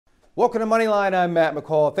Welcome to Moneyline. I'm Matt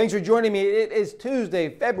McCall. Thanks for joining me. It is Tuesday,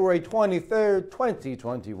 February 23rd,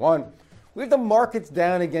 2021. We have the markets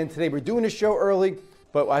down again today. We're doing the show early,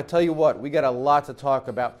 but I tell you what, we got a lot to talk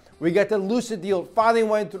about. We got the Lucid deal finally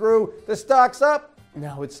went through. The stock's up,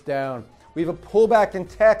 now it's down. We have a pullback in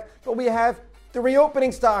tech, but we have the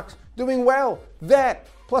reopening stocks doing well. That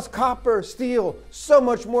plus copper, steel, so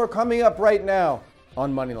much more coming up right now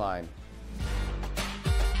on Moneyline.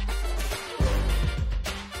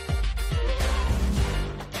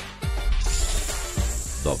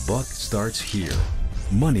 The buck starts here.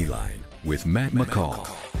 Moneyline with Matt McCall.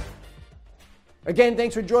 Again,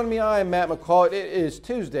 thanks for joining me. I'm Matt McCall. It is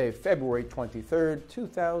Tuesday, February 23rd,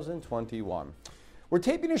 2021. We're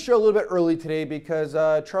taping the show a little bit early today because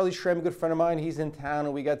Charlie Shrem, a good friend of mine, he's in town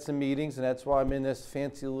and we got some meetings, and that's why I'm in this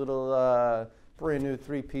fancy little brand new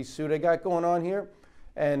three-piece suit I got going on here.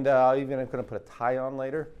 And I'm going to put a tie on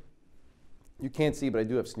later. You can't see, but I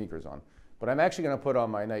do have sneakers on. But I'm actually going to put on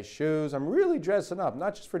my nice shoes. I'm really dressing up,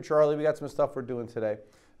 not just for Charlie. We got some stuff we're doing today.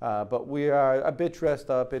 But we are a bit dressed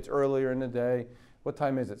up. It's earlier in the day. What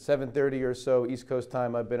time is it? 7:30 or so, East Coast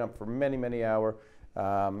time. I've been up for many, many hours.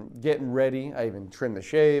 Getting ready. I even trimmed the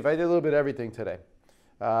shave. I did a little bit of everything today.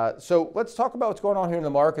 So let's talk about what's going on here in the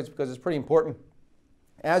markets because it's pretty important.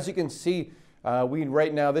 As you can see,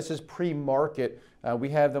 right now, this is pre-market. We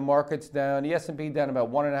have the markets down, the S&P down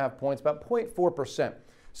about 1.5 points, about 0.4%.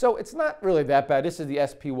 So it's not really that bad. This is the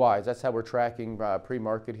SPYs. That's how we're tracking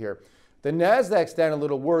pre-market here. The NASDAQ's down a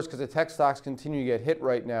little worse because the tech stocks continue to get hit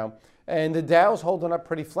right now. And the Dow's holding up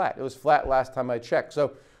pretty flat. It was flat last time I checked.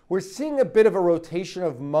 So we're seeing a bit of a rotation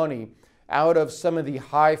of money out of some of the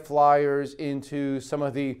high flyers into some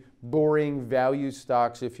of the boring value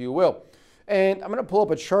stocks, if you will. And I'm going to pull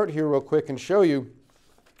up a chart here real quick and show you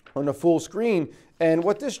on the full screen. And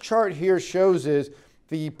what this chart here shows is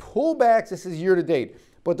the pullbacks. This is year to date.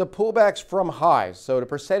 But the pullbacks from highs, so the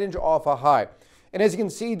percentage off a high. And as you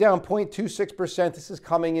can see, down 0.26%. This is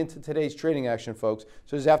coming into today's trading action, folks.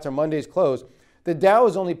 So this is after Monday's close. The Dow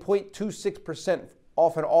is only 0.26%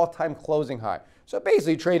 off an all-time closing high. So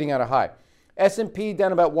basically trading at a high. S&P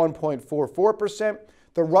down about 1.44%.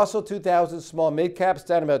 The Russell 2000 small mid-caps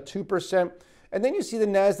down about 2%. And then you see the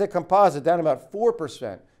NASDAQ composite down about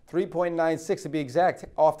 4%, 3.96 to be exact,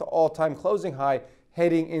 off the all-time closing high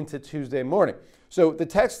heading into Tuesday morning. So the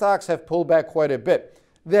tech stocks have pulled back quite a bit.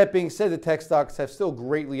 That being said, the tech stocks have still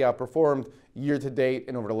greatly outperformed year to date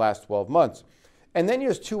and over the last 12 months. And then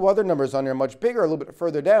there's two other numbers on there, much bigger, a little bit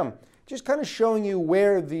further down, just kind of showing you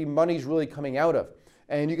where the money's really coming out of.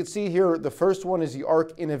 And you can see here, the first one is the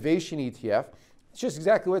ARK Innovation ETF. It's just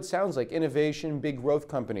exactly what it sounds like, innovation, big growth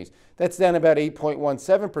companies. That's down about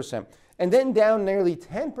 8.17%. And then down nearly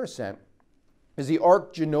 10% is the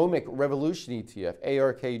ARK Genomic Revolution ETF,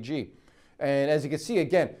 ARKG. And as you can see,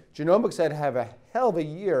 again, genomics had have a hell of a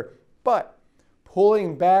year, but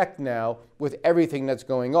pulling back now with everything that's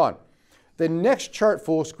going on. The next chart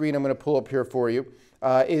full screen I'm going to pull up here for you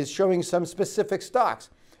is showing some specific stocks.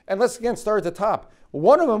 And let's again start at the top.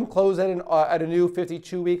 One of them closed at a new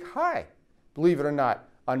 52-week high, believe it or not,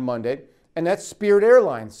 on Monday. And that's Spirit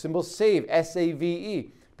Airlines, symbol SAVE,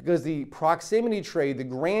 S-A-V-E. Because the proximity trade, the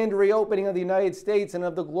grand reopening of the United States and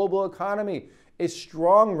of the global economy is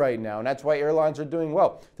strong right now, and that's why airlines are doing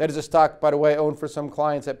well. That is a stock, by the way, owned for some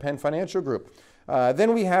clients at Penn Financial Group.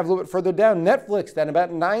 Then we have a little bit further down, Netflix down about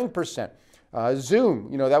 9%.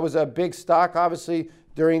 Zoom, that was a big stock, obviously,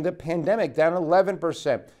 during the pandemic, down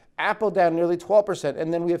 11%. Apple down nearly 12%,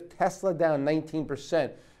 and then we have Tesla down 19%,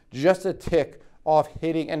 just a tick off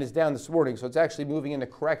hitting, and it's down this morning, so it's actually moving into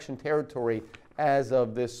correction territory as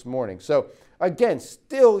of this morning. So again,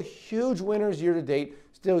 still huge winners year to date,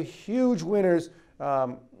 still huge winners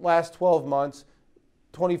last 12 months,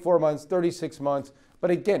 24 months, 36 months.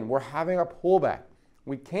 But again, we're having a pullback.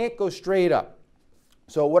 We can't go straight up.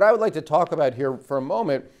 So what I would like to talk about here for a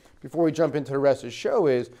moment before we jump into the rest of the show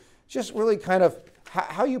is just really kind of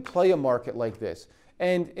how you play a market like this.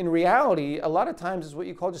 And in reality, a lot of times is what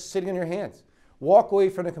you call just sitting on your hands. Walk away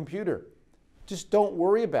from the computer. Just don't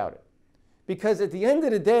worry about it. Because at the end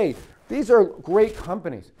of the day, these are great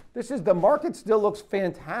companies. The market still looks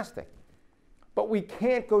fantastic, but we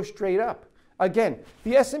can't go straight up. Again,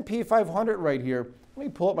 the S&P 500 right here, let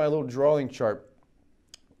me pull up my little drawing chart.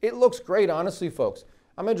 It looks great, honestly, folks.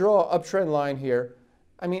 I'm going to draw an uptrend line here.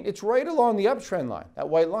 I mean, it's right along the uptrend line, that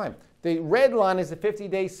white line. The red line is the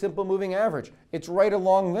 50-day simple moving average. It's right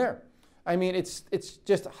along there. I mean, it's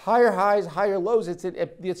just higher highs, higher lows. It's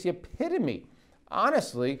the epitome,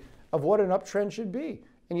 honestly, of what an uptrend should be.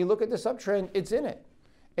 And you look at this uptrend, it's in it.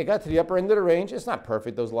 It got to the upper end of the range. It's not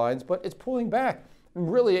perfect, those lines, but it's pulling back.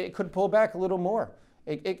 And really, it could pull back a little more.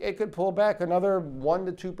 It could pull back another 1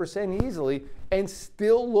 to 2% easily and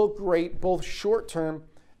still look great both short term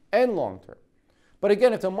and long term. But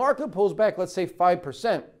again, if the market pulls back, let's say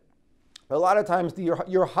 5%, a lot of times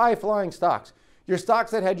your high flying stocks, your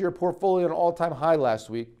stocks that had your portfolio at an all-time high last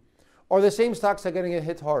week, are the same stocks that are going to get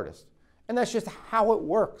hit hardest. And that's just how it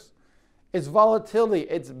works. It's volatility,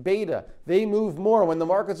 it's beta. They move more. When the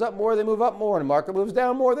market's up more, they move up more. When the market moves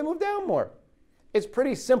down more, they move down more. It's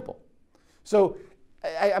pretty simple. So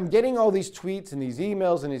I'm getting all these tweets and these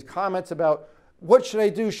emails and these comments about what should I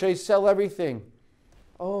do? Should I sell everything?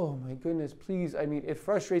 Oh my goodness, please. I mean, it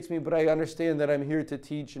frustrates me, but I understand that I'm here to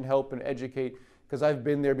teach and help and educate because I've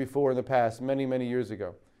been there before in the past, many, many years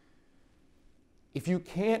ago. If you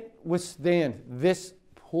can't withstand this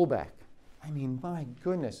pullback, I mean, my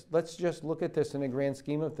goodness, let's just look at this in the grand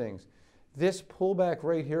scheme of things. This pullback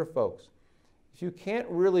right here, folks, if you can't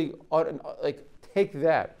really take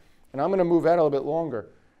that, and I'm going to move out a little bit longer.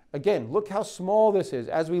 Again, look how small this is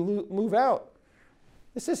as we move out.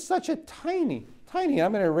 This is such a tiny, I'm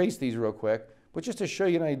going to erase these real quick, but just to show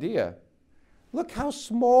you an idea. Look how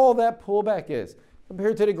small that pullback is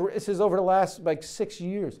compared to this is over the last 6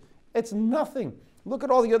 years. It's nothing. Look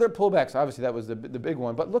at all the other pullbacks. Obviously, that was the big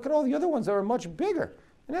one, but look at all the other ones that are much bigger,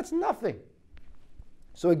 and that's nothing.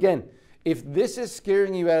 So again, if this is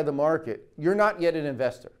scaring you out of the market, you're not yet an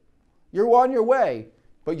investor. You're on your way,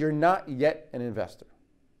 but you're not yet an investor.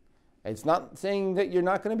 It's not saying that you're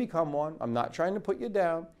not going to become one. I'm not trying to put you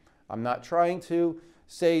down. I'm not trying to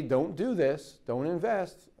say, don't do this, don't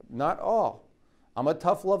invest. Not all. I'm a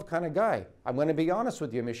tough love kind of guy. I'm going to be honest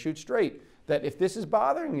with you. I'm going to shoot straight that if this is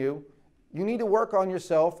bothering you, you need to work on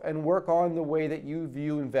yourself and work on the way that you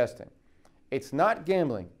view investing. It's not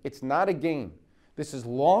gambling. It's not a game. This is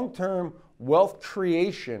long-term wealth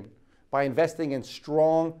creation by investing in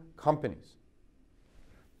strong companies.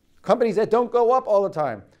 Companies that don't go up all the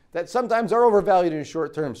time, that sometimes are overvalued in the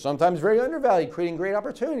short term, sometimes very undervalued, creating great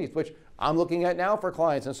opportunities, which I'm looking at now for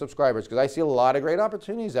clients and subscribers because I see a lot of great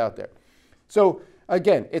opportunities out there. So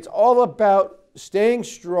again, it's all about staying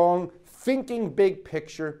strong, thinking big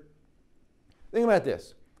picture. Think about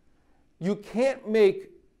this. You can't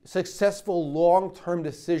make successful long-term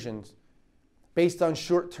decisions based on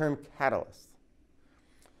short-term catalysts.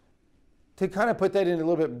 To kind of put that in a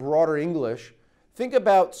little bit broader English, think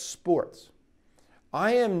about sports.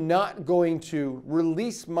 I am not going to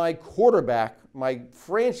release my quarterback, my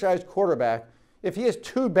franchise quarterback, if he has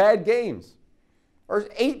 2 bad games or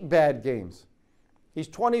 8 bad games. He's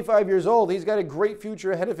 25 years old. He's got a great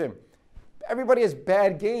future ahead of him. Everybody has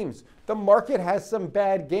bad games. The market has some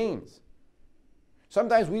bad games.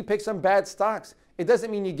 Sometimes we pick some bad stocks. It doesn't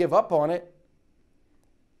mean you give up on it.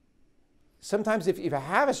 Sometimes if you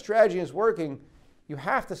have a strategy and it's working, you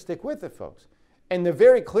have to stick with it, folks. And the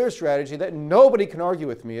very clear strategy that nobody can argue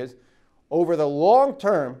with me is, over the long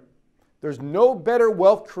term, there's no better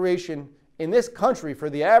wealth creation in this country for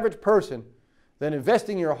the average person than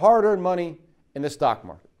investing your hard-earned money in the stock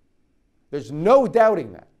market. There's no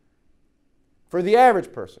doubting that. For the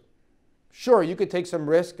average person. Sure, you could take some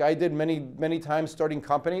risk. I did many times starting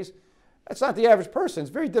companies. That's not the average person.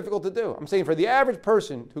 It's very difficult to do. I'm saying for the average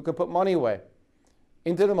person who can put money away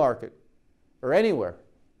into the market or anywhere,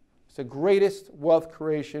 it's the greatest wealth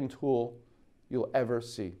creation tool you'll ever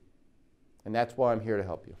see. And that's why I'm here to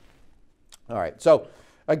help you. All right, so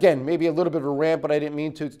again, maybe a little bit of a rant, but I didn't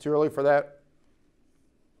mean to. It's too early for that.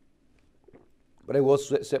 But I will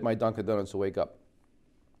sip my Dunkin' Donuts to wake up.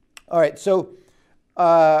 All right, so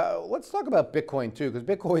let's talk about Bitcoin too, because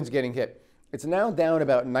Bitcoin's getting hit. It's now down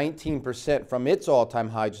about 19% from its all-time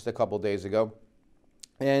high just a couple days ago.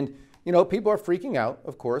 And, you know, people are freaking out,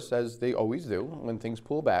 of course, as they always do when things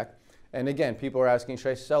pull back. And again, people are asking,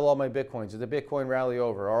 should I sell all my Bitcoins? Is the Bitcoin rally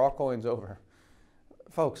over? Are altcoins over?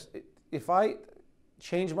 Folks, if I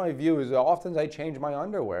change my view as often as I change my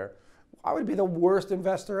underwear, I would be the worst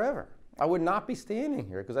investor ever. I would not be standing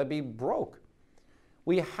here because I'd be broke.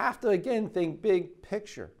 We have to, again, think big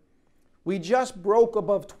picture. We just broke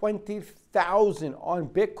above 20,000 on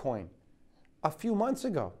Bitcoin a few months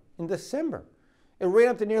ago in December. It ran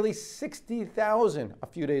up to nearly 60,000 a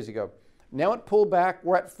few days ago. Now it pulled back.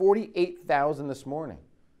 We're at 48,000 this morning.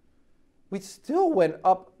 We still went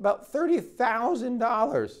up about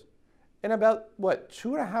 $30,000 in about, what,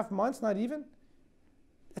 2.5 months, not even?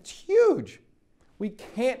 That's huge. We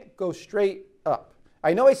can't go straight up.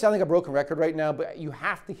 I know I sound like a broken record right now, but you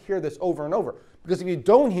have to hear this over and over. Because if you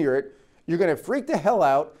don't hear it, you're going to freak the hell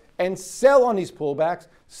out and sell on these pullbacks,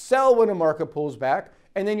 sell when the market pulls back,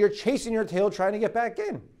 and then you're chasing your tail trying to get back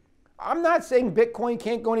in. I'm not saying Bitcoin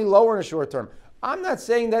can't go any lower in the short term. I'm not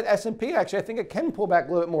saying that S&P, actually, I think it can pull back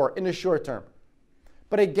a little bit more in the short term.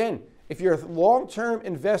 But again, if you're a long-term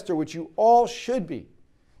investor, which you all should be,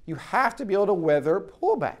 you have to be able to weather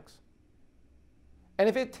pullbacks. And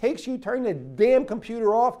if it takes you turning the damn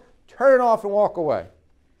computer off, turn it off and walk away.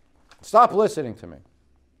 Stop listening to me.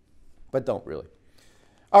 But don't really.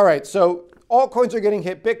 All right, so altcoins are getting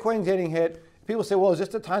hit, Bitcoin's getting hit. People say, well, is this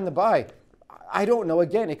the time to buy? I don't know.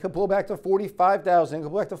 Again, it could pull back to 45,000. It could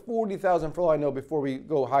pull back to 40,000 for all I know before we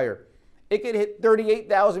go higher. It could hit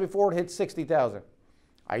 38,000 before it hits 60,000.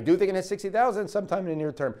 I do think it hits 60,000 sometime in the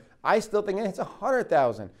near term. I still think it hits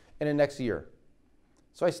 100,000 in the next year.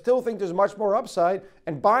 So I still think there's much more upside.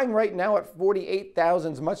 And buying right now at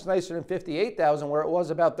 48,000 is much nicer than 58,000 where it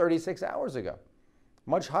was about 36 hours ago.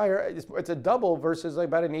 Much higher. It's a double versus like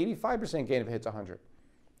about an 85% gain if it hits 100.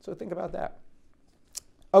 So think about that.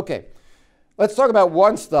 Okay, let's talk about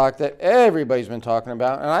one stock that everybody's been talking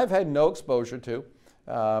about, and I've had no exposure to.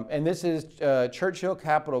 And this is Churchill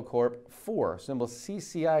Capital Corp. 4, symbol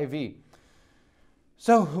CCIV.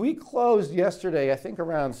 So we closed yesterday, I think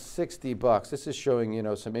around 60 bucks. This is showing,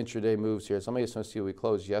 some intraday moves here. So let me just see what we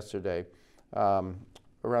closed yesterday. Around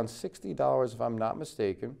 $60 if I'm not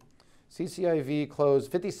mistaken. CCIV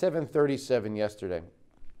closed 57.37 yesterday,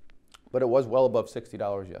 but it was well above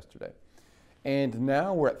 $60 yesterday. And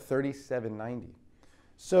now we're at 37.90.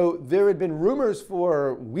 So there had been rumors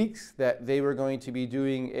for weeks that they were going to be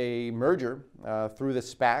doing a merger through the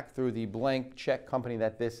SPAC, through the blank check company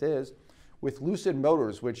that this is, with Lucid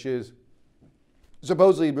Motors, which is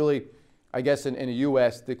supposedly really, I guess in the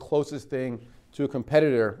US, the closest thing to a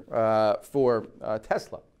competitor for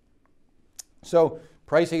Tesla. So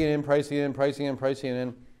pricing it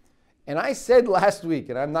in. And I said last week,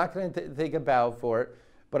 and I'm not going to take a bow for it,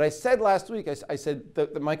 but I said last week, I said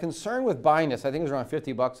that my concern with buying this, I think it was around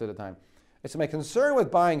 50 bucks at the time. I said my concern with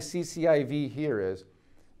buying CCIV here is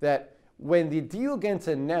that when the deal gets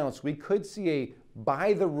announced, we could see a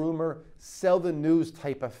buy the rumor, sell the news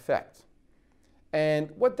type effect. And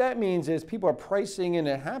what that means is people are pricing in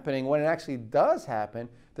it happening. When it actually does happen,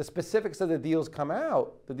 the specifics of the deal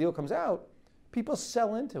comes out, people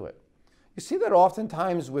sell into it. You see that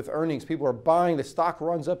oftentimes with earnings, people are buying, the stock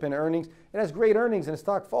runs up in earnings. It has great earnings and the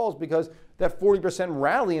stock falls because that 40%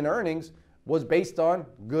 rally in earnings was based on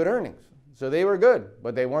good earnings. So they were good,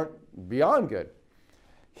 but they weren't beyond good.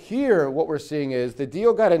 Here, what we're seeing is the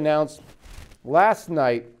deal got announced last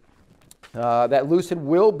night that Lucid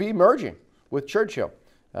will be merging with Churchill.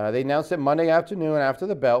 They announced it Monday afternoon after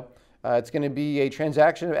the bell. It's going to be a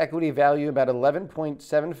transaction of equity value about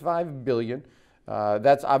 $11.75 billion.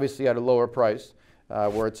 That's obviously at a lower price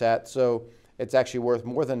where it's at, so it's actually worth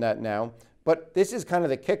more than that now. But this is kind of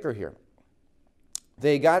the kicker here.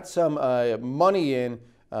 They got some money in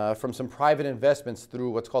from some private investments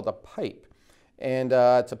through what's called a PIPE. And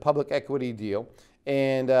it's a public equity deal,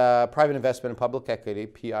 and private investment in public equity,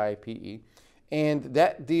 PIPE. And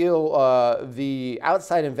that deal, the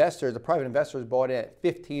outside investors, the private investors bought in at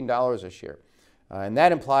 $15 a share. And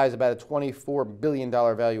that implies about a $24 billion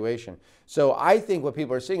valuation. So I think what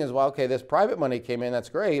people are seeing is, well, okay, this private money came in, that's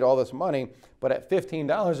great, all this money, but at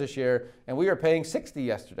 $15 a share, and we were paying $60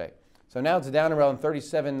 yesterday. So now it's down around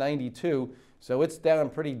 $37.92. So it's down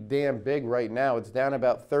pretty damn big right now. It's down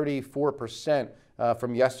about 34%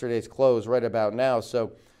 from yesterday's close right about now.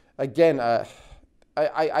 So again,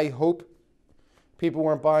 I hope people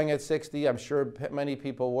weren't buying at 60. I'm sure many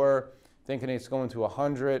people were thinking it's going to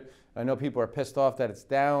 100. I know people are pissed off that it's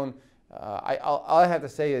down. All I have to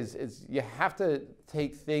say is you have to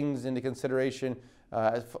take things into consideration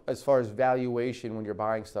as far as valuation when you're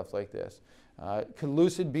buying stuff like this. Could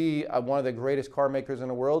Lucid be one of the greatest car makers in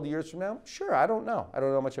the world years from now? Sure, I don't know. I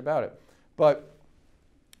don't know much about it. But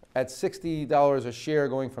at $60 a share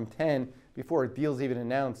going from 10 before a deal's even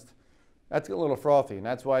announced, that's a little frothy. And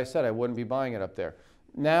that's why I said I wouldn't be buying it up there.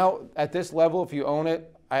 Now, at this level, if you own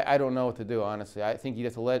it, I don't know what to do, honestly. I think you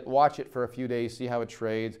have to watch it for a few days, see how it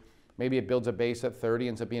trades. Maybe it builds a base at 30 and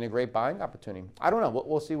ends up being a great buying opportunity. I don't know.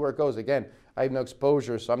 We'll see where it goes. Again, I have no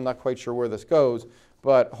exposure, so I'm not quite sure where this goes.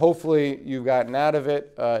 But hopefully you've gotten out of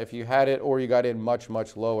it if you had it, or you got in much,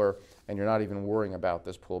 much lower and you're not even worrying about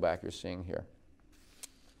this pullback you're seeing here.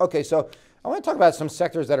 Okay, so I want to talk about some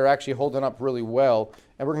sectors that are actually holding up really well,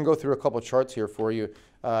 and we're going to go through a couple of charts here for you.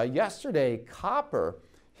 Yesterday, copper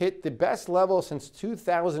hit the best level since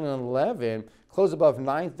 2011, closed above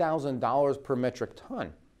 $9,000 per metric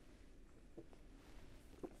ton.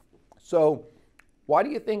 So why do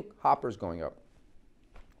you think copper's going up?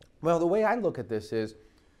 Well, the way I look at this is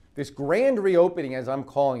this grand reopening, as I'm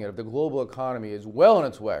calling it, of the global economy is well on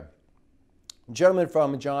its way. A gentleman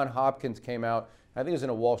from Johns Hopkins came out, I think it was in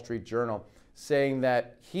a Wall Street Journal, saying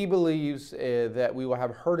that he believes that we will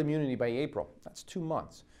have herd immunity by April. That's 2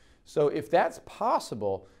 months. So if that's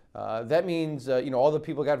possible, that means all the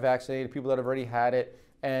people got vaccinated, people that have already had it,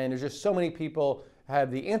 and there's just so many people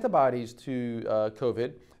have the antibodies to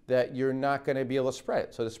COVID that you're not going to be able to spread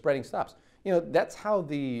it. So the spreading stops. That's how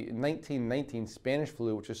the 1919 Spanish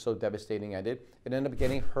flu, which was so devastating, ended. It ended up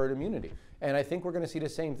getting herd immunity. And I think we're going to see the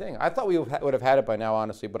same thing. I thought we would have had it by now,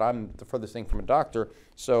 honestly, but I'm the furthest thing from a doctor,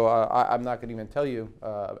 so I'm not going to even tell you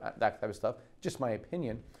that type of stuff, just my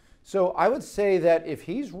opinion. So I would say that if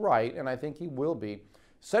he's right, and I think he will be,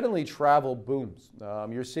 suddenly travel booms.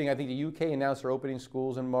 You're seeing, I think the UK announced they're opening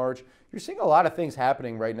schools in March. You're seeing a lot of things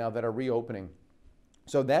happening right now that are reopening.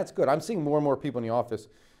 So that's good. I'm seeing more and more people in the office.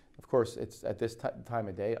 Of course, it's at this time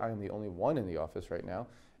of day. I am the only one in the office right now.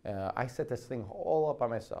 I set this thing all up by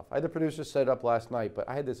myself. I had the producer set it up last night, but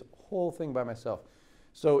I had this whole thing by myself.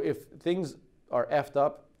 So if things are effed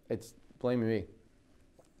up, it's blaming me.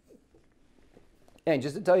 And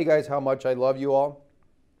just to tell you guys how much I love you all,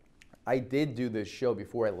 I did do this show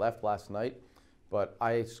before I left last night, but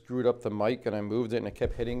I screwed up the mic and I moved it and it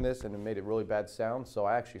kept hitting this and it made a really bad sound. So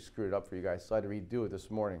I actually screwed it up for you guys. So I had to redo it this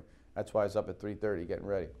morning. That's why I was up at 3:30 getting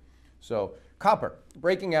ready. So copper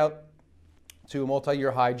breaking out to a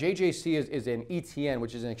multi-year high. JJC is an ETN,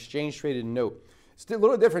 which is an exchange-traded note. It's a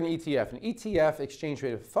little different than ETF. An ETF,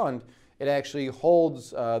 exchange-traded fund, it actually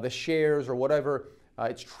holds the shares or whatever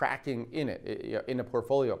it's tracking in it, in a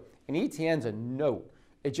portfolio. An ETN's a note.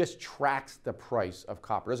 It just tracks the price of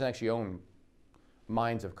copper. It doesn't actually own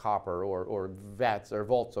mines of copper or vats or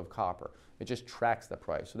vaults of copper. It just tracks the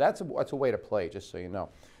price. So that's a way to play, just so you know.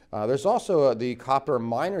 There's also the Copper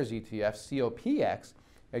Miners ETF, COPX.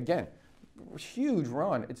 Again, huge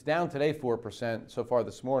run. It's down today 4% so far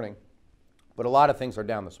this morning, but a lot of things are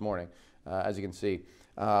down this morning, as you can see.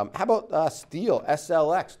 How about steel,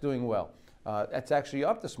 SLX, doing well? That's actually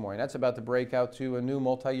up this morning. That's about to break out to a new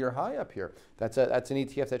multi-year high up here. That's an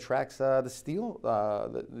ETF that tracks the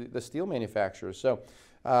steel manufacturers. So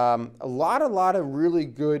a lot of really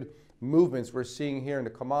good movements we're seeing here in the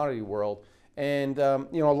commodity world. And a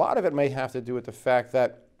lot of it may have to do with the fact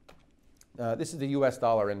that this is the U.S.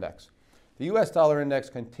 dollar index. The U.S. dollar index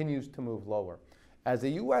continues to move lower. As the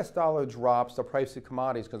U.S. dollar drops, the price of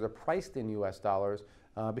commodities, because they're priced in U.S. dollars,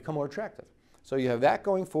 become more attractive. So you have that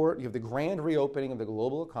going for it. You have the grand reopening of the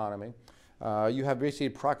global economy. You have basically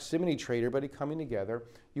a proximity trade, everybody coming together.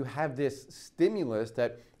 You have this stimulus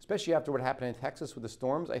that, especially after what happened in Texas with the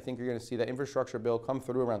storms, I think you're going to see that infrastructure bill come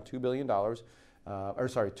through around $2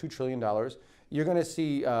 trillion. You're going to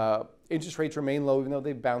see interest rates remain low, even though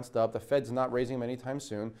they've bounced up. The Fed's not raising them anytime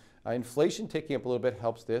soon. Inflation ticking up a little bit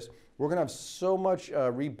helps this. We're going to have so much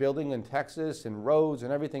rebuilding in Texas and roads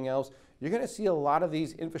and everything else. You're going to see a lot of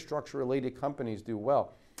these infrastructure-related companies do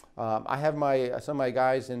well. I have some of my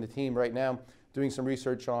guys in the team right now doing some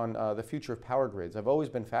research on the future of power grids. I've always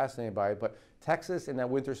been fascinated by it, but Texas and that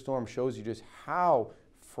winter storm shows you just how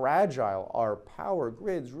fragile our power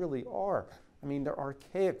grids really are. I mean, they're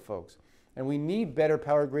archaic, folks. And we need better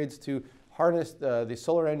power grids to harness the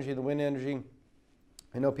solar energy, the wind energy.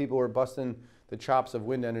 I know people were busting the chops of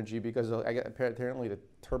wind energy because apparently the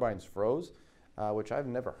turbines froze, which I've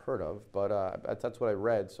never heard of, but that's what I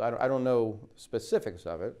read. So I don't know specifics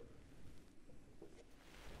of it.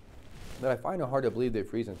 But I find it hard to believe they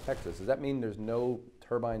freeze in Texas. Does that mean there's no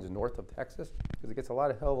turbines north of Texas? Because it gets a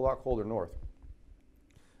hell of a lot colder north.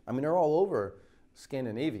 I mean, they're all over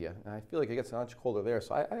Scandinavia, and I feel like it gets much colder there.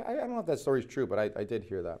 So I don't know if that story's true, but I did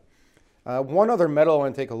hear that. One other metal I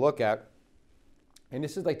want to take a look at, and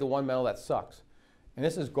this is like the one metal that sucks, and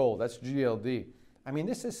this is gold. That's GLD. I mean,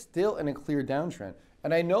 this is still in a clear downtrend.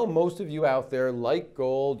 And I know most of you out there like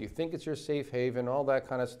gold. You think it's your safe haven, all that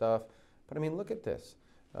kind of stuff. But I mean, look at this.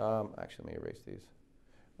 Actually, let me erase these.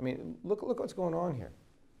 I mean, look what's going on here.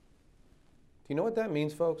 Do you know what that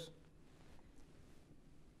means, folks?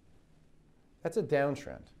 That's a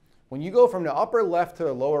downtrend. When you go from the upper left to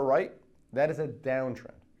the lower right, that is a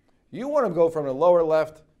downtrend. You want to go from the lower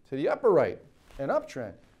left to the upper right, an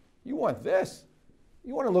uptrend. You want this.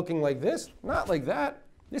 You want it looking like this, not like that.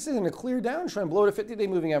 This is in a clear downtrend, below the 50-day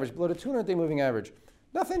moving average, below the 200-day moving average.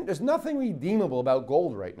 There's nothing redeemable about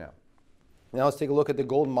gold right now. Now let's take a look at the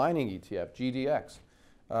gold mining ETF, GDX.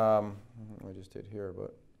 I just did here,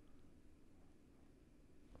 but.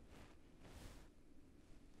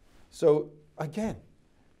 So again,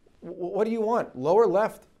 what do you want? Lower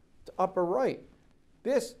left to upper right.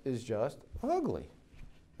 This is just ugly.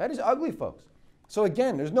 That is ugly, folks. So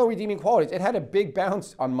again, there's no redeeming qualities. It had a big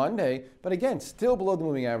bounce on Monday, but again, still below the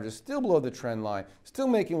moving averages, still below the trend line, still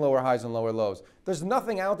making lower highs and lower lows. There's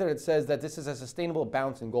nothing out there that says that this is a sustainable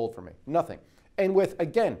bounce in gold for me. Nothing. And with,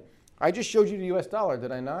 again, I just showed you the US dollar,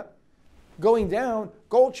 did I not? Going down,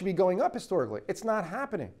 gold should be going up historically. It's not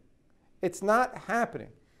happening. It's not happening.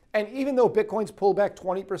 And even though Bitcoin's pulled back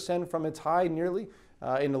 20% from its high nearly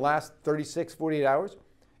in the last 36, 48 hours,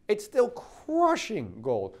 it's still crushing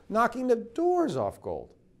gold, knocking the doors off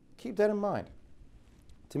gold. Keep that in mind.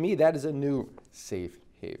 To me, that is a new safe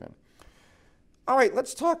haven. All right,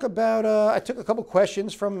 let's talk about, I took a couple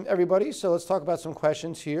questions from everybody, so let's talk about some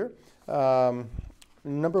questions here.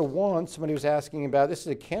 Number one, somebody was asking about, this is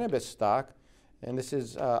a cannabis stock, and this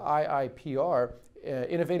is IIPR,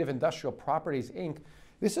 Innovative Industrial Properties, Inc.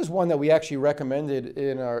 This is one that we actually recommended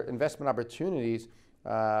in our investment opportunities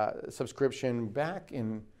subscription back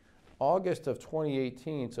in August of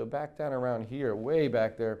 2018, so back down around here, way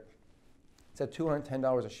back there. It's at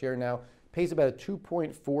 $210 a share now, pays about a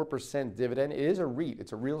 2.4% dividend. It is a REIT,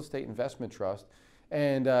 it's a real estate investment trust,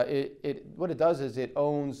 and what it does is it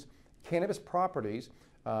owns cannabis properties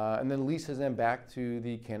and then leases them back to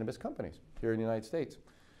the cannabis companies here in the United States.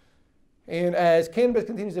 And as cannabis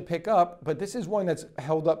continues to pick up, but this is one that's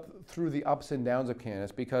held up through the ups and downs of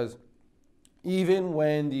cannabis, because even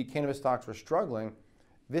when the cannabis stocks were struggling,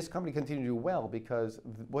 this company continued to do well, because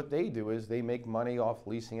what they do is they make money off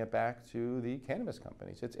leasing it back to the cannabis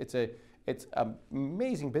companies. It's an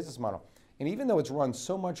amazing business model. And even though it's run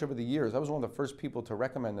so much over the years, I was one of the first people to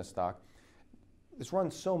recommend this stock. It's run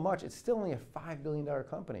so much, it's still only a $5 billion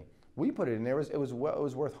company. We put it in there, it was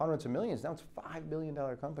worth hundreds of millions. Now it's a $5 billion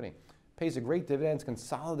company. Pays a great dividends,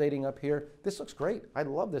 consolidating up here. This looks great. I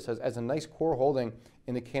love this as a nice core holding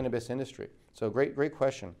in the cannabis industry. So great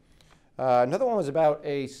question. Another one was about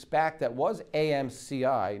a SPAC that was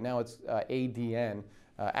AMCI. Now it's ADN,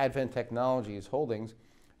 Advent Technologies Holdings.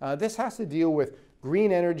 This has to deal with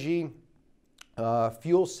green energy,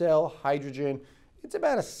 fuel cell, hydrogen. It's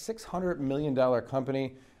about a $600 million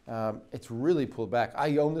company. It's really pulled back.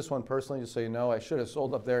 I own this one personally, just so you know. I should have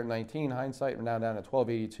sold up there at 19 hindsight. We're now down at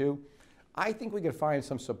 1282. I think we could find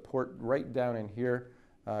some support right down in here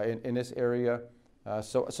in this area.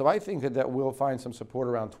 So I think that we'll find some support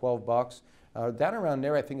around 12 bucks. Down around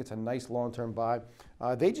there, I think it's a nice long-term buy.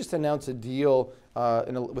 They just announced a deal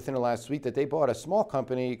within the last week that they bought a small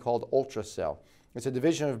company called Ultracell. It's a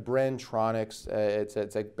division of Bren-Tronics.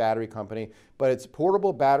 It's a battery company, but it's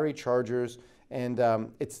portable battery chargers. And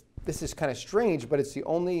this is kind of strange, but it's the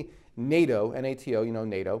only NATO, N-A-T-O, you know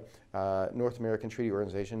NATO, North American Treaty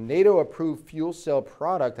Organization, NATO-approved fuel cell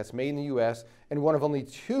product that's made in the U.S. and one of only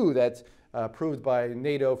two that's approved by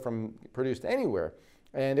NATO from produced anywhere.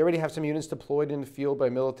 And they already have some units deployed in the field by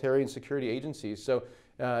military and security agencies. So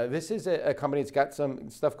this is a company that's got some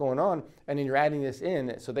stuff going on, and then you're adding this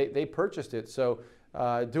in. So they purchased it. So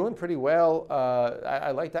doing pretty well.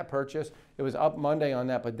 I like that purchase. It was up Monday on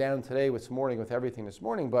that, but down today this morning with everything this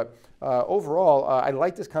morning. But overall, I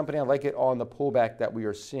like this company. I like it on the pullback that we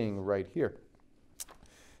are seeing right here.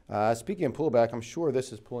 Speaking of pullback, I'm sure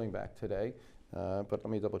this is pulling back today, but let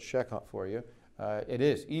me double check for you. It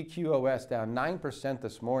is. EQOS down 9%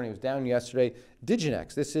 this morning. It was down yesterday.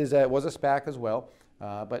 Diginex, this was a SPAC as well,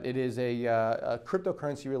 but it is a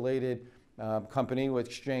cryptocurrency-related company with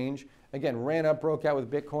exchange. Again, ran up, broke out with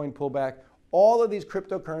Bitcoin pullback. All of these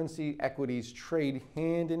cryptocurrency equities trade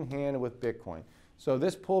hand in hand with Bitcoin. So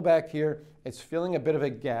this pullback here, it's filling a bit of a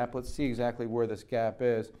gap. Let's see exactly where this gap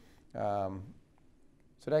is. So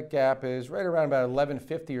that gap is right around about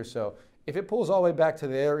 1150 or so. If it pulls all the way back to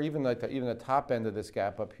there, even the top end of this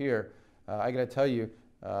gap up here, I got to tell you,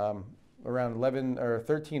 around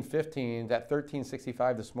 1315, that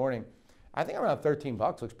 1365 this morning, I think around 13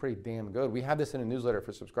 bucks looks pretty damn good. We have this in a newsletter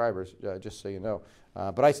for subscribers, just so you know.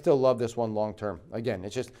 But I still love this one long term. Again,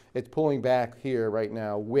 it's pulling back here right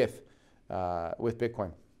now with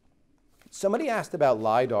Bitcoin. Somebody asked about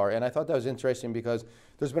LiDAR, and I thought that was interesting because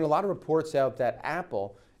there's been a lot of reports out that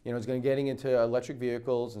Apple, is going to getting into electric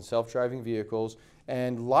vehicles and self-driving vehicles,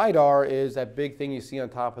 and LiDAR is that big thing you see on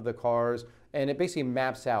top of the cars, and it basically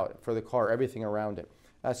maps out for the car everything around it.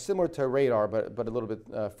 Similar to radar, but a little bit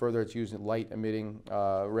further. It's using light-emitting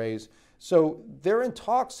rays. So they're in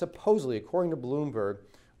talks, supposedly, according to Bloomberg,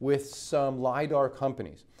 with some LiDAR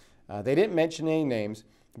companies. They didn't mention any names,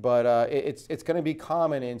 but it's going to be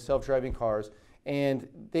common in self-driving cars, and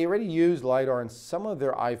they already use LiDAR in some of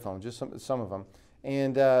their iPhones, just some of them.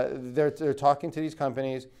 And they're talking to these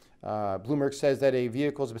companies. Bloomberg says that a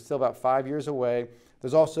vehicle is still about 5 years away.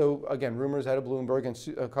 There's also, again, rumors out of Bloomberg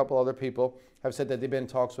and a couple other people have said that they've been in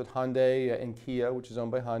talks with Hyundai and Kia, which is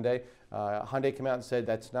owned by Hyundai, Hyundai came out and said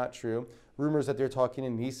that's not true. Rumors that they're talking to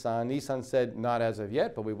Nissan. Nissan said not as of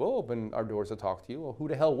yet, but we will open our doors to talk to you. Well, who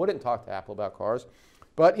the hell wouldn't talk to Apple about cars?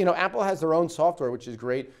 But Apple has their own software, which is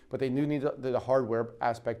great, but they do need the hardware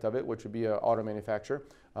aspect of it, which would be an auto manufacturer.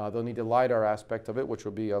 They'll need the LiDAR aspect of it, which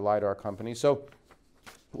will be a LiDAR company. So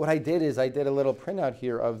what I did is I did a little printout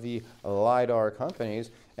here of the LiDAR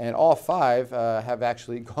companies, and all 5 have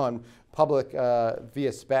actually gone public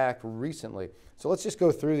via SPAC recently. So let's just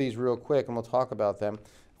go through these real quick, and we'll talk about them.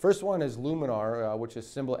 First one is Luminar, which is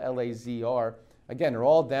symbol LAZR. Again, they're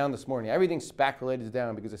all down this morning. Everything SPAC related is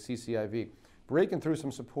down because of CCIV. Breaking through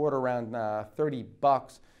some support around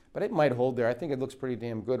 $30, but it might hold there. I think it looks pretty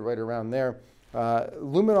damn good right around there.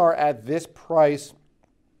 Luminar at this price,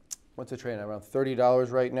 what's it trading at? Around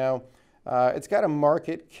 $30 right now. It's got a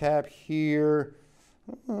market cap here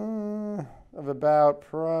of about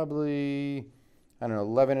probably, I don't know,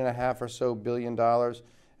 $11.5 or so billion.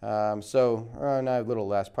 So a little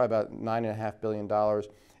less, probably about $9.5 billion.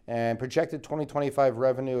 And projected 2025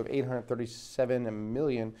 revenue of $837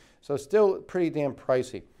 million. So still pretty damn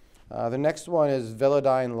pricey. The next one is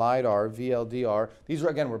Velodyne LiDAR, VLDR. These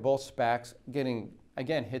were both SPACs getting,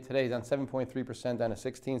 again, hit today, down 7.3%, down to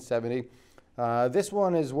 1670. This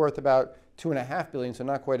one is worth about $2.5 billion, so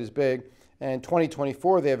not quite as big. And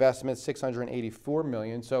 2024, they have estimates $684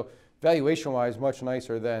 million. So valuation-wise, much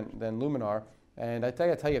nicer than Luminar. And I tell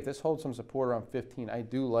you, if this holds some support around 15, I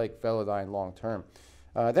do like Velodyne long-term.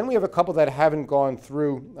 Then we have a couple that haven't gone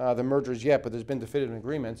through the mergers yet, but there's been definitive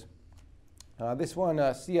agreements. This one,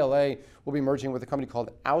 CLA, will be merging with a company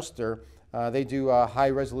called Ouster. They do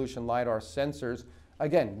high-resolution LiDAR sensors.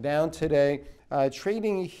 Again, down today.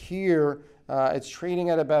 Trading here, it's trading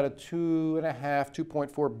at about a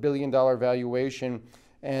 $2.4 billion valuation.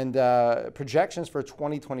 And projections for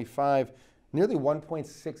 2025, nearly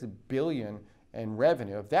 $1.6 billion in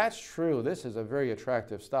revenue. If that's true, this is a very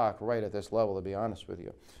attractive stock right at this level, to be honest with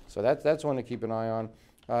you. So that's one to keep an eye on.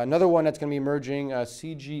 Another one that's going to be merging,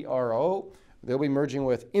 CGRO. They'll be merging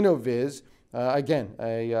with Innoviz. Again,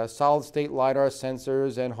 a solid-state LiDAR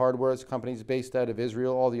sensors and hardware companies based out of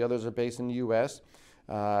Israel. All the others are based in the U.S.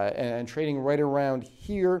 And trading right around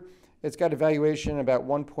here. It's got a valuation about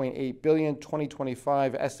 $1.8 billion.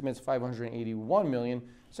 2025 estimates $581 million.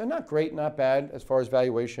 So not great, not bad as far as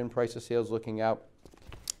valuation, price of sales looking out.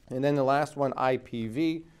 And then the last one,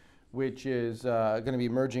 IPV, which is going to be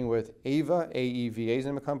merging with AEVA. AEVA is the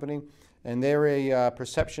name of the company. And they're a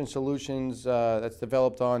perception solutions that's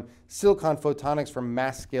developed on silicon photonics for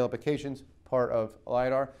mass scale applications, part of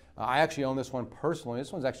LiDAR. I actually own this one personally.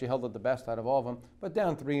 This one's actually held up the best out of all of them, but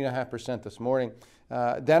down 3.5% this morning.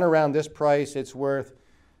 Down around this price, it's worth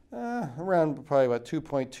around probably about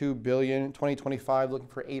 $2.2 billion. 2025, looking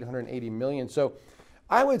for $880 million. So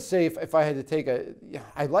I would say if I had to take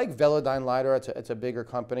I like Velodyne LiDAR. It's a bigger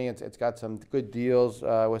company. It's got some good deals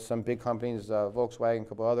with some big companies, Volkswagen, a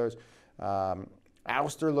couple others.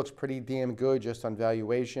 Ouster looks pretty damn good just on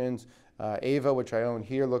valuations. AEVA, which I own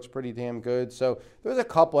here, looks pretty damn good. So there's a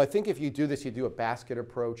couple. I think if you do this, you do a basket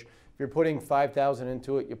approach. If you're putting $5,000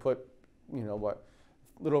 into it, you put, a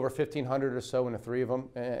little over $1,500 or so into 3 of them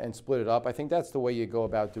and split it up. I think that's the way you go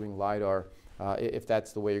about doing LiDAR, if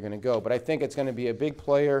that's the way you're going to go. But I think it's going to be a big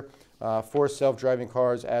player for self-driving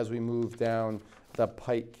cars as we move down the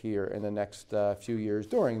pike here in the next few years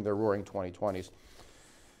during the roaring 2020s.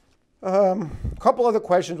 A couple other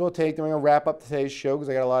questions we'll take. Then we're going to wrap up today's show because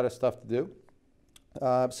I got a lot of stuff to do.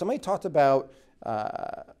 Somebody talked about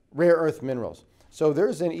rare earth minerals. So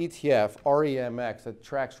there's an ETF, REMX, that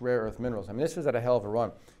tracks rare earth minerals. I mean, this was at a hell of a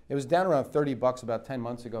run. It was down around $30 about 10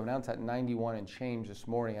 months ago. Now it's at 91 and change this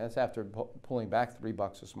morning. And that's after pulling back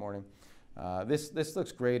 $3 this morning. This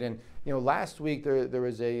looks great. And last week there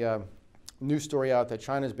was a news story out that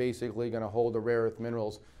China's basically going to hold the rare earth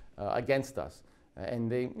minerals against us.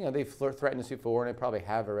 And they've threatened us before, and they probably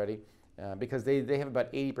have already, because they have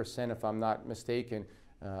about 80%, if I'm not mistaken,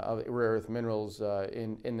 of rare earth minerals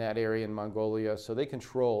in that area in Mongolia. So they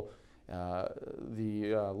control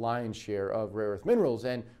the lion's share of rare earth minerals.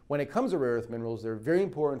 And when it comes to rare earth minerals, they're very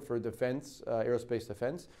important for defense, aerospace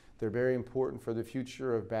defense. They're very important for the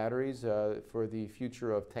future of batteries, for the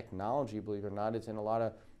future of technology, believe it or not. It's in a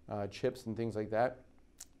lot of chips and things like that.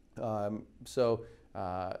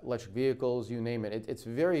 Electric vehicles, you name it. It's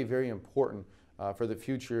very, very important for the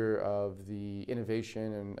future of the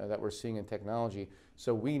innovation and that we're seeing in technology.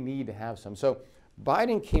 So we need to have some. So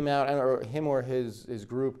Biden came out, or him or his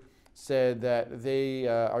group said that they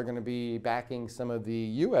are going to be backing some of the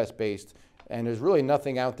U.S.-based, and there's really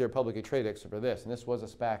nothing out there publicly traded except for this. And this was a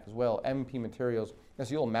SPAC as well, MP Materials. That's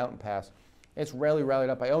the old Mountain Pass. It's rarely rallied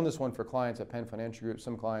up. I own this one for clients at Penn Financial Group,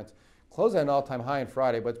 some clients. Closed at an all-time high on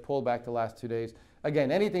Friday, but it's pulled back the last 2 days.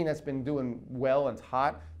 Again, anything that's been doing well and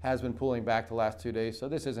hot has been pulling back the last 2 days, so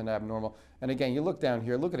this isn't abnormal. And again, you look down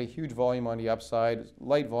here, look at a huge volume on the upside,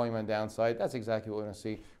 light volume on the downside. That's exactly what we're going to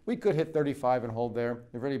see. We could hit 35 and hold there.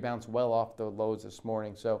 We've already bounced well off the lows this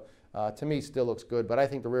morning, so to me, still looks good. But I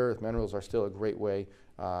think the rare earth minerals are still a great way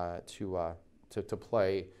to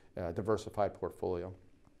play a diversified portfolio.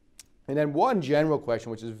 And then one general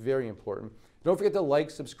question, which is very important. Don't forget to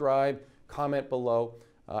like, subscribe, comment below.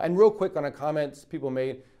 And real quick on the comments people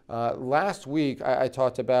made, last week I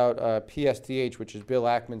talked about PSTH, which is Bill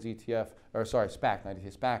Ackman's ETF, or sorry, SPAC, not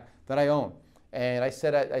ETF, SPAC, that I own. And I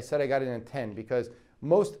said I got it in 10 because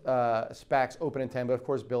most SPACs open in 10, but of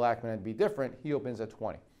course Bill Ackman had to be different. He opens at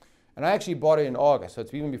 20. And I actually bought it in August, so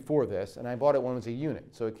it's even before this, and I bought it when it was a unit,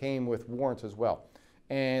 so it came with warrants as well.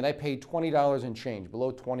 And I paid $20 and change,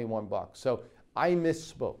 below 21 bucks. So I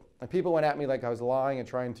misspoke. And people went at me like I was lying and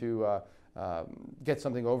trying to get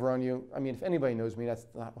something over on you. I mean, if anybody knows me, that's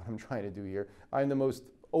not what I'm trying to do here. I'm the most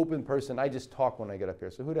open person. I just talk when I get up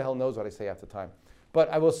here. So who the hell knows what I say half the time? But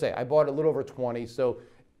I will say, I bought it a little over 20, so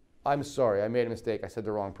I'm sorry, I made a mistake. I said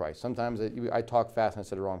the wrong price. Sometimes I talk fast and I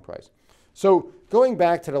said the wrong price. So going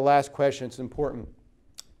back to the last question, it's important.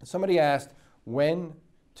 Somebody asked when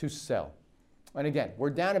to sell. And again,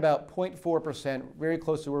 we're down about 0.4%, very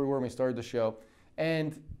close to where we were when we started the show,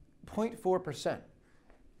 and 0.4%.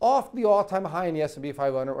 Off the all-time high in the S&P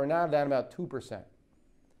 500, we're now down about 2%.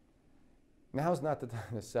 Now's not the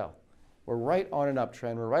time to sell. We're right on an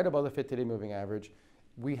uptrend. We're right above the 50-day moving average.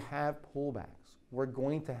 We have pullbacks. We're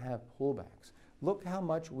going to have pullbacks. Look how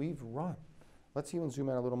much we've run. Let's even zoom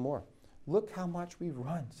out a little more. Look how much we've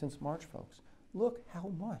run since March, folks. Look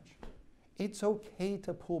how much. It's okay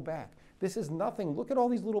to pull back. This is nothing. Look at all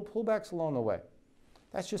these little pullbacks along the way.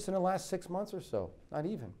 That's just in the last 6 months or so, not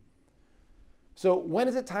even. So when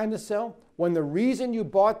is it time to sell? When the reason you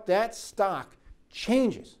bought that stock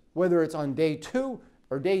changes, whether it's on day 2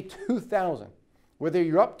 or day 2,000, whether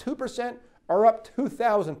you're up 2% or up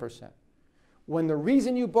 2,000%. When the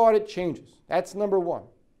reason you bought it changes, that's number one.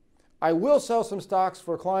 I will sell some stocks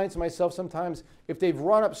for clients and myself sometimes if they've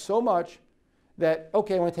run up so much that,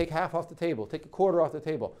 okay, I want to take half off the table, take a quarter off the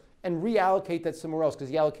table, and reallocate that somewhere else because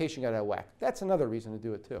the allocation got out of whack. That's another reason to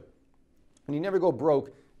do it too. And you never go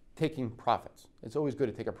broke taking profits. It's always good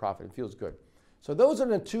to take a profit. It feels good. So those are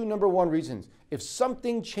the two number one reasons. If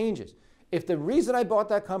something changes, if the reason I bought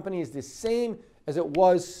that company is the same as it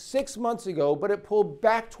was 6 months ago, but it pulled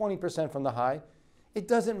back 20% from the high, it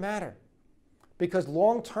doesn't matter. Because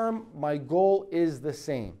long term, my goal is the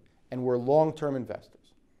same, and we're long-term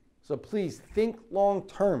investors. So please think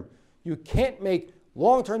long-term. You can't make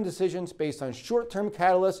long-term decisions based on short-term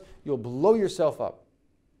catalysts. You'll blow yourself up.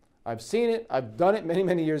 I've seen it. I've done it many,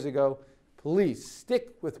 many years ago. Please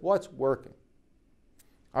stick with what's working.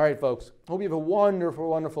 All right, folks. Hope you have a wonderful,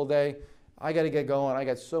 wonderful day. I got to get going. I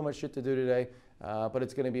got so much shit to do today, but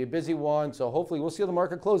it's going to be a busy one. So hopefully we'll see how the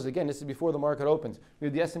market closes. Again, this is before the market opens. We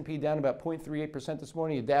have the S&P down about 0.38% this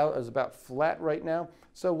morning. The Dow is about flat right now.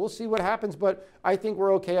 So we'll see what happens, but I think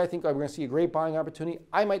we're okay. I think we're going to see a great buying opportunity.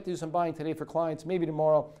 I might do some buying today for clients, maybe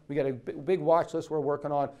tomorrow. We got a big watch list we're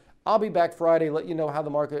working on. I'll be back Friday, let you know how the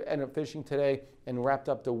market ended up finishing today and wrapped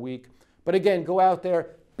up the week. But again, go out there,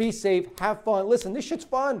 be safe, have fun. Listen, this shit's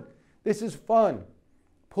fun. This is fun.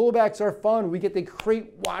 Pullbacks are fun. We get the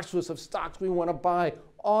great watch list of stocks we want to buy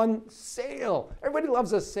on sale. Everybody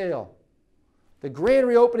loves a sale. The grand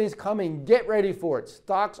reopening is coming. Get ready for it.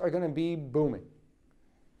 Stocks are going to be booming.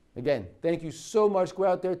 Again, thank you so much. Go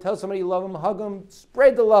out there, tell somebody you love them, hug them,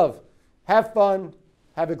 spread the love. Have fun.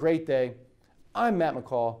 Have a great day. I'm Matt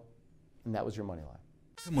McCall, and that was your Money Line.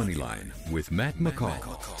 The Money Line with Matt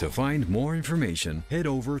McCall. To find more information, head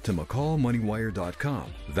over to McCallMoneyWire.com.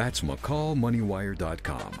 That's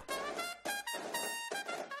McCallMoneyWire.com.